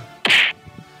 Tomorrowland.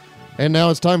 And now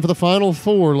it's time for the Final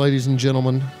Four, ladies and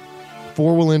gentlemen.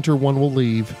 4 will enter, 1 will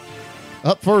leave.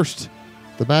 Up first,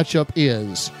 the matchup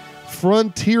is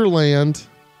Frontierland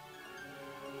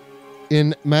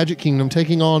in Magic Kingdom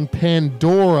taking on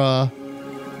Pandora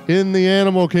in the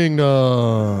Animal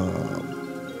Kingdom.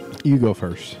 You go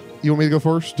first. You want me to go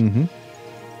first? Mm-hmm.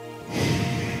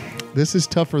 This is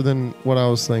tougher than what I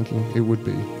was thinking it would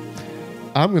be.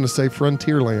 I'm going to say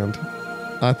Frontierland.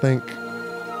 I think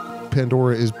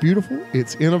Pandora is beautiful.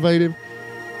 It's innovative,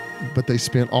 but they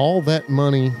spent all that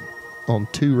money on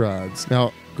 2 rides.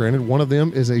 Now, granted, one of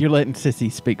them is a... You're letting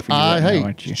Sissy speak for you right now,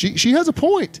 aren't you? She has a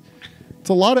point. It's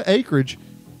a lot of acreage.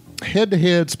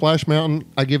 Head-to-head, Splash Mountain,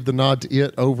 I give the nod to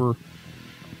it over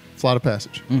Flight of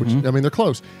Passage. Which, I mean, they're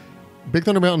close. Big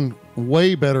Thunder Mountain,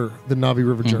 way better than Navi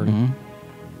River Journey.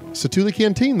 Satuli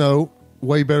Canteen, though,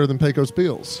 way better than Pecos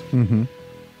Bills. Mm-hmm.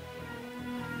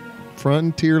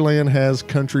 Frontierland has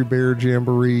Country Bear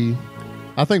Jamboree.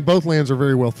 I think both lands are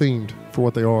very well themed for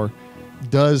what they are.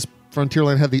 Does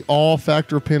Frontierland have the awe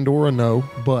factor of Pandora? No,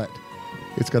 but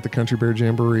it's got the Country Bear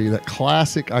Jamboree, that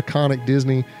classic, iconic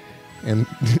Disney, and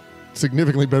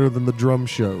significantly better than the drum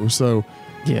show. So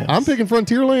Yes. I'm picking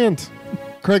Frontierland.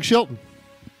 Craig Shelton,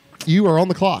 you are on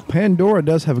the clock. Pandora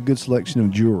does have a good selection of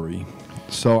jewelry,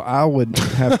 so I would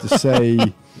have to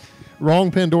say. Wrong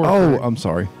Pandora. Oh, Craig. I'm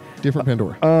sorry. Different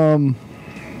Pandora.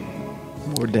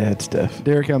 More dad stuff.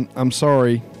 Derek, I'm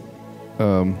sorry.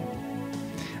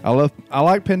 I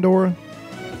like Pandora.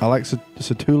 I like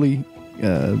Satuli.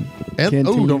 And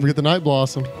Canteen. don't forget the Night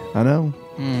Blossom. I know.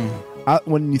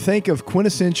 When you think of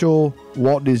quintessential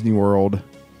Walt Disney World,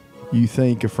 you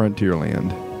think of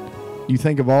Frontierland. You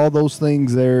think of all those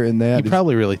things there in that. You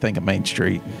probably really think of Main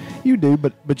Street. You do,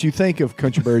 but you think of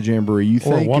Country Bear Jamboree. You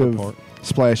Or a think water of park.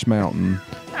 Splash Mountain.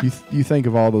 You think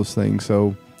of all those things.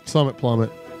 So Summit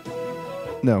Plummet.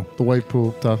 no, The wave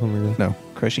pool. Definitely. no,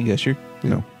 Crushing Gusher.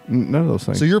 no, none of those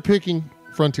things. So you're picking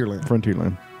Frontierland.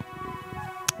 Frontierland.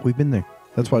 We've been there.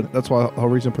 That's why the whole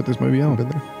reason I put this movie on. Been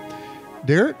there.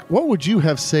 Derek, what would you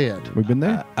have said? We've been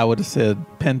there. I would have said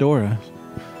Pandora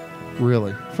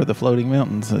Really? for the floating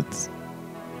mountains.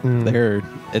 They're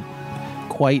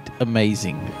quite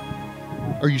amazing.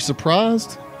 Are you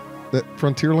surprised that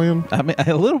Frontierland? I mean,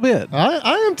 a little bit.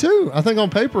 I am too. I think on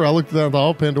paper I looked at that and thought,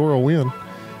 oh, Pandora will win,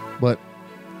 but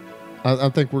I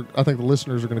think the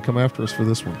listeners are going to come after us for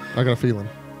this one. I got a feeling.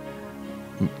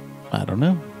 I don't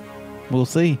know. We'll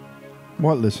see.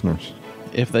 What listeners?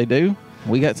 If they do,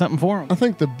 we got something for I them.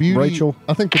 think the beauty. Rachel?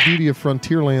 I think the beauty of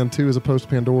Frontierland too, as opposed to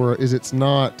Pandora, is it's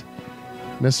not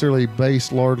necessarily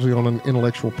based largely on an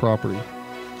intellectual property.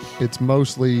 It's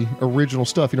mostly original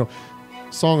stuff. You know,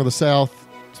 Song of the South,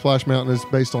 Splash Mountain is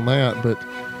based on that, but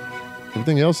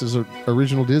everything else is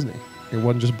original Disney. It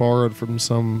wasn't just borrowed from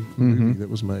some movie that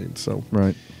was made. So,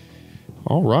 Right.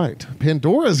 all right,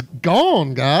 Pandora's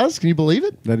gone, guys. Can you believe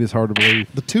it? That is hard to believe.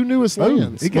 The 2 newest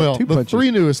lands. it got Well, 2 the punches.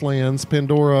 3 newest lands: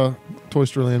 Pandora, Toy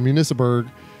Story Land, Municiburg,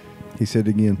 He said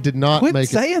it again. did not Quit make it.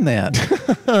 saying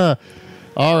that.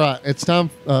 All right, it's time.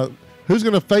 Who's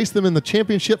going to face them in the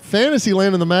championship?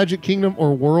 Fantasyland in the Magic Kingdom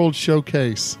or World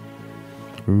Showcase?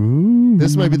 Ooh.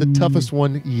 This may be the toughest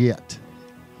one yet.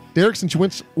 Derek, since you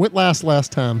went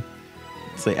last time,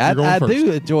 See, You're going I first.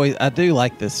 do enjoy. I do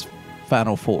like this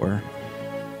Final Four.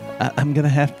 I'm gonna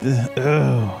have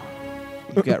to.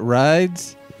 You've got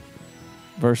rides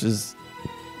versus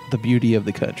the beauty of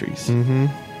the countries.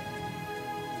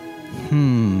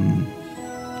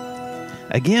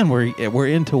 Again, we're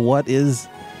into what is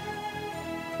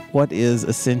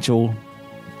essential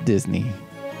Disney,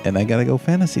 and I gotta go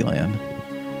Fantasyland.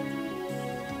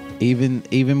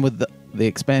 Even with the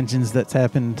expansions that's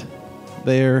happened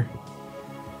there,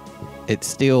 it's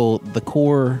still the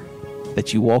core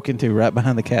that you walk into right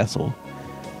behind the castle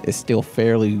is still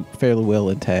fairly well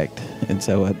intact, and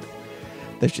so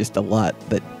there's just a lot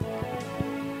that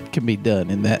can be done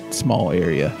in that small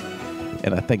area,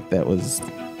 and I think that was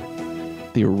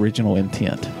the original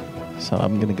intent. So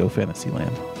I'm going to go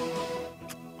Fantasyland.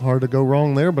 hard to go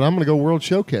wrong there, but I'm going to go World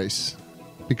Showcase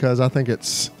because I think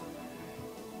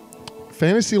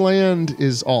Fantasyland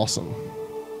is awesome,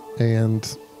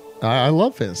 and I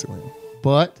love Fantasyland,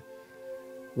 but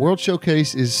World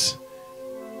Showcase is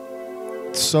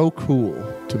so cool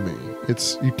to me.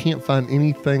 You can't find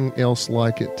anything else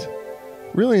like it,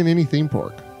 really, in any theme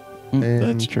park. And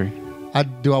That's true. I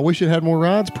wish it had more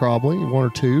rides? Probably 1 or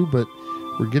 2, but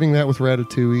we're getting that with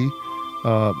Ratatouille.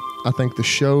 I think the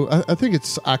show. I think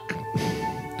it's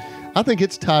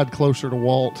tied closer to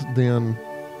Walt than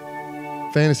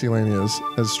Fantasyland is.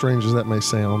 As strange as that may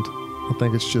sound, I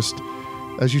think it's just,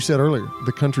 as you said earlier,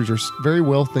 the countries are very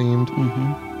well themed.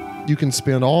 You can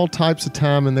spend all types of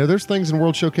time in there. There's things in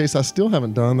World Showcase I still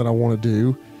haven't done that I want to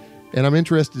do, and I'm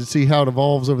interested to see how it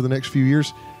evolves over the next few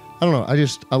years. I don't know.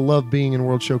 I love being in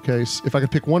World Showcase. If I could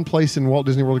pick one place in Walt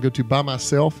Disney World to go to by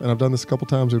myself, and I've done this a couple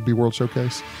times, it would be World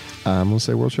Showcase. I'm going to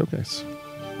say World Showcase.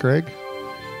 Craig,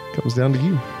 comes down to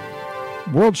you.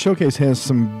 World Showcase has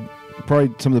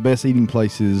probably some of the best eating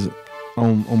places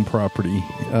on property.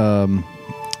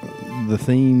 The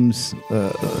themes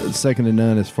second to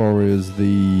none as far as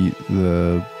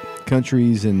the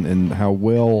countries and how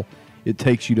well it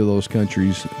takes you to those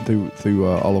countries through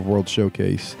all of World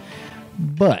Showcase.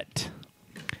 But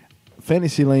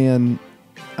Fantasyland,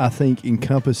 I think,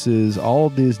 encompasses all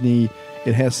Disney.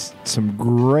 It has some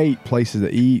great places to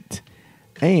eat.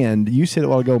 And you said it a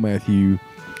while ago, Matthew,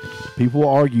 people will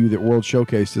argue that World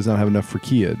Showcase does not have enough for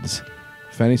kids.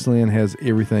 Fantasyland has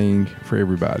everything for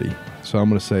everybody. So I'm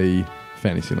going to say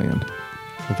Fantasyland.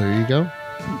 Well, there you go.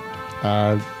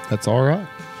 That's all right.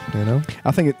 You know,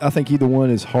 I think either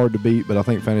one is hard to beat, but I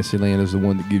think Fantasyland is the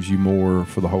one that gives you more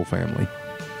for the whole family.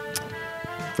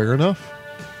 Fair enough.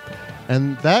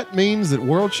 And that means that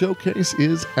World Showcase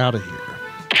is out of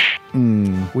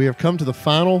here. We have come to the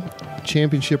final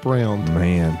championship round.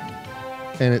 Man.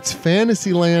 And it's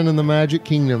Fantasyland in the Magic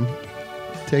Kingdom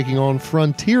taking on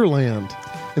Frontierland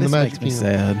in the Magic Kingdom. This makes me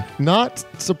sad. Not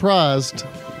surprised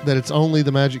that it's only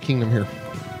the Magic Kingdom here.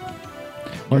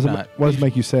 Why does it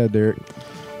make you sad, Derek?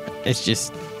 It's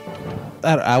just,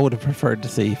 I would have preferred to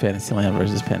see Fantasyland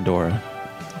versus Pandora,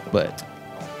 but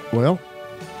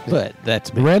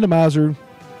that's The randomizer,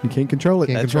 you can't control it.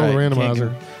 Can't that's control the right.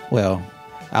 randomizer. Well,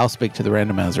 I'll speak to the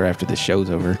randomizer after this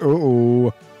show's over.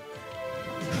 Uh-oh.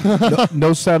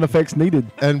 No sound effects needed.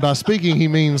 And by speaking, he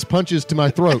means punches to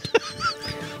my throat.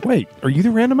 Wait, are you the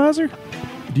randomizer?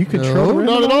 Do you control the randomizer?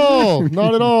 not at all.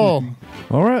 Not at all.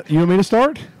 All right, you want me to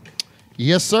start?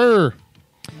 Yes, sir.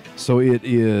 So it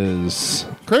is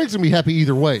Craig's going to be happy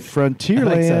either way.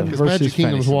 Frontierland Because versus Magic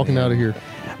Kingdom's walking Fantasyland. out of here.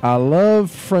 I love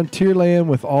Frontierland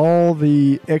with all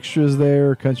the extras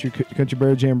there, Country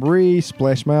Bear Jamboree,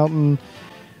 Splash Mountain,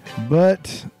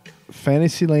 but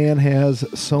Fantasyland has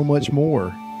so much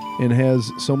more and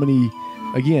has so many,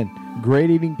 again, great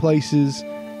eating places,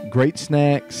 great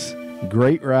snacks,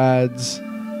 great rides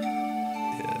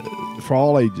for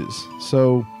all ages.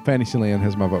 So Fantasyland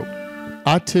has my vote.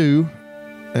 I, too,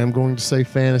 am going to say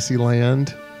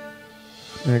Fantasyland.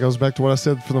 And it goes back to what I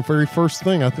said from the very first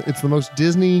thing. It's the most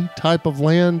Disney type of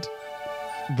land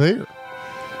there.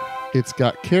 It's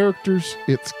got characters.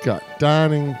 It's got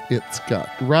dining. It's got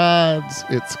rides.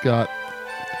 It's got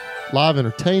live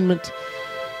entertainment.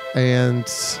 And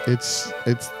it's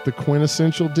the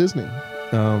quintessential Disney.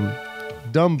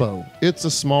 Dumbo, It's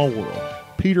a Small World,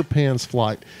 Peter Pan's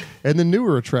Flight, and the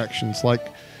newer attractions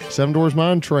like Seven Dwarfs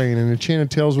Mine Train and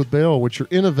Enchanted Tales with Belle, which are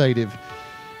innovative.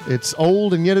 It's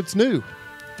old and yet it's new.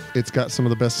 It's got some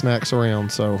of the best snacks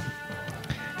around. So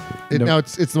now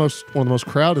it's one of the most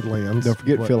crowded lands. Don't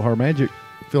forget Philhar Magic.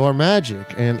 Philhar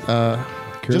Magic and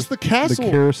just the castle.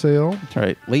 The carousel. That's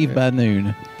right. Leave by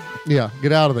noon. Yeah,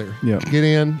 get out of there. Yeah. Get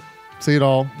in, see it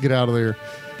all, get out of there.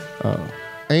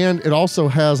 And it also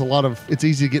has it's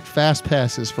easy to get fast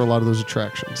passes for a lot of those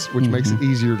attractions, which makes it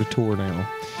easier to tour now.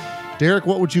 Derek,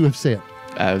 what would you have said?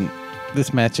 This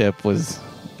matchup was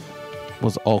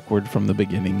awkward from the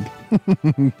beginning.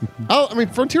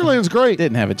 Frontierland's great.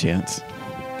 Didn't have a chance.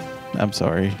 I'm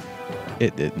sorry.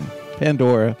 It didn't.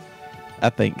 Pandora, I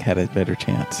think, had a better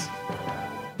chance.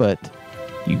 But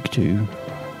you two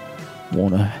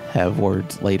want to have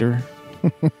words later,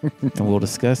 and we'll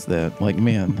discuss that like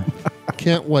men.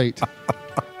 Can't wait.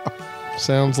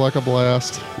 Sounds like a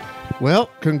blast. Well,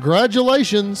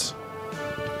 congratulations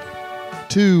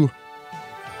to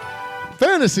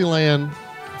Fantasyland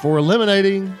for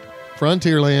eliminating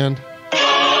Frontierland.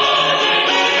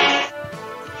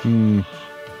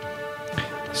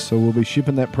 So we'll be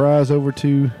shipping that prize over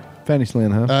to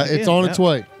Fantasyland, huh? It's on its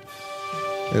way.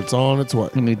 It's on its way.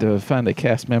 We need to find a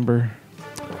cast member.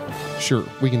 Sure,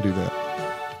 we can do that.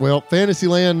 Well,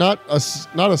 Fantasyland, not a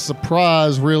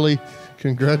surprise, really.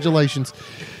 Congratulations.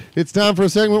 It's time for a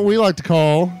segment we like to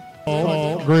call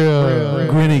Grinning.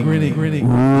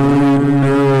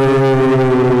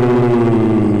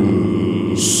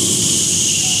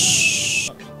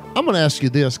 I'm going to ask you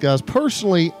this, guys.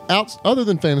 Personally, other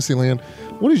than Fantasyland,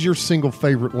 what is your single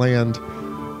favorite land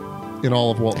in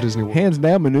all of Walt Disney World? Hands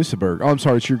down, Manusaburg. Oh, I'm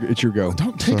sorry. It's your go.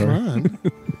 Don't take mine.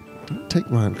 Don't take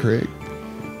mine, Craig.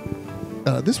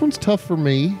 This one's tough for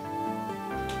me,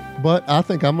 but I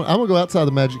think I'm going to go outside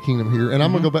the Magic Kingdom here, and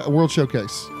I'm going to go back World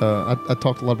Showcase. I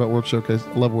talked a lot about World Showcase.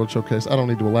 I love World Showcase. I don't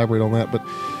need to elaborate on that, but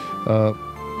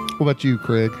what about you,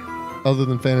 Craig? Other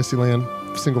than Fantasyland,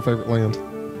 single favorite land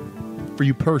For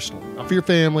you personally, not for your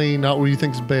family, not what you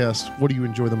think is best. What do you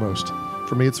enjoy the most?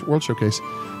 For me, it's World Showcase.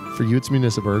 For you, it's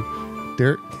Municipburg.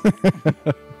 Derek?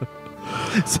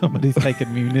 Somebody's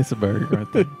taking Municipburg right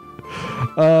there.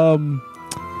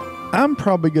 I'm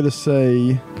probably going to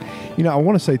say, I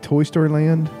want to say Toy Story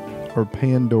Land or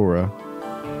Pandora.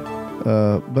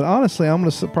 But honestly, I'm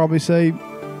going to probably say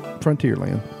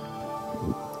Frontierland.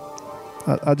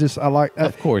 I like.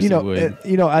 Of course, it would.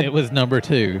 It was number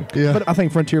 2. Yeah. But I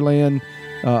think Frontierland,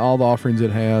 all the offerings it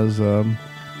has,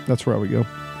 that's where I would go.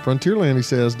 Frontierland, he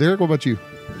says. Derek, what about you?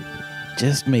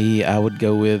 Just me, I would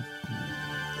go with.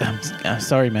 I'm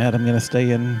sorry, Matt. I'm going to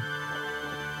stay in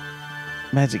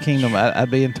Magic Kingdom. I'd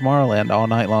be in Tomorrowland all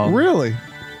night long. Really?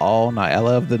 All night. I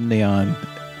love the neon.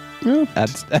 Yeah.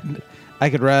 I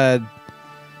could ride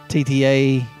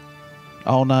TTA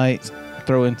all night,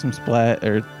 throw in some Splat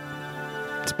or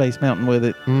Space Mountain with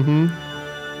it.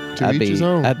 Mm-hmm. To each his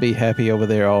own. I'd be happy over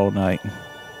there all night.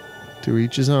 To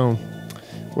each his own.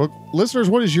 Well, listeners,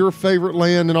 what is your favorite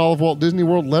land in all of Walt Disney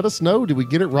World? Let us know. Did we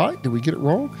get it right? Did we get it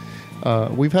wrong?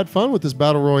 We've had fun with this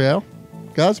Battle Royale.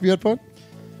 Guys, have you had fun?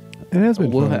 It has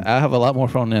been fun. I have a lot more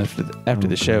fun after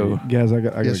the show. Guys, I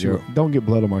got Yes, to go. Don't get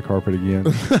blood on my carpet again.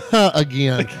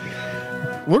 Again.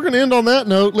 We're going to end on that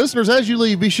note. Listeners, as you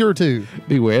leave, be sure to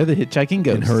Beware the hitchhiking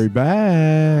ghost. And hurry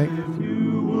back. If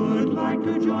you would like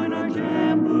to join our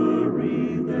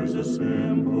jamboree, there's a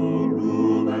simple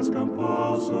rule that's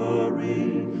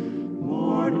compulsory.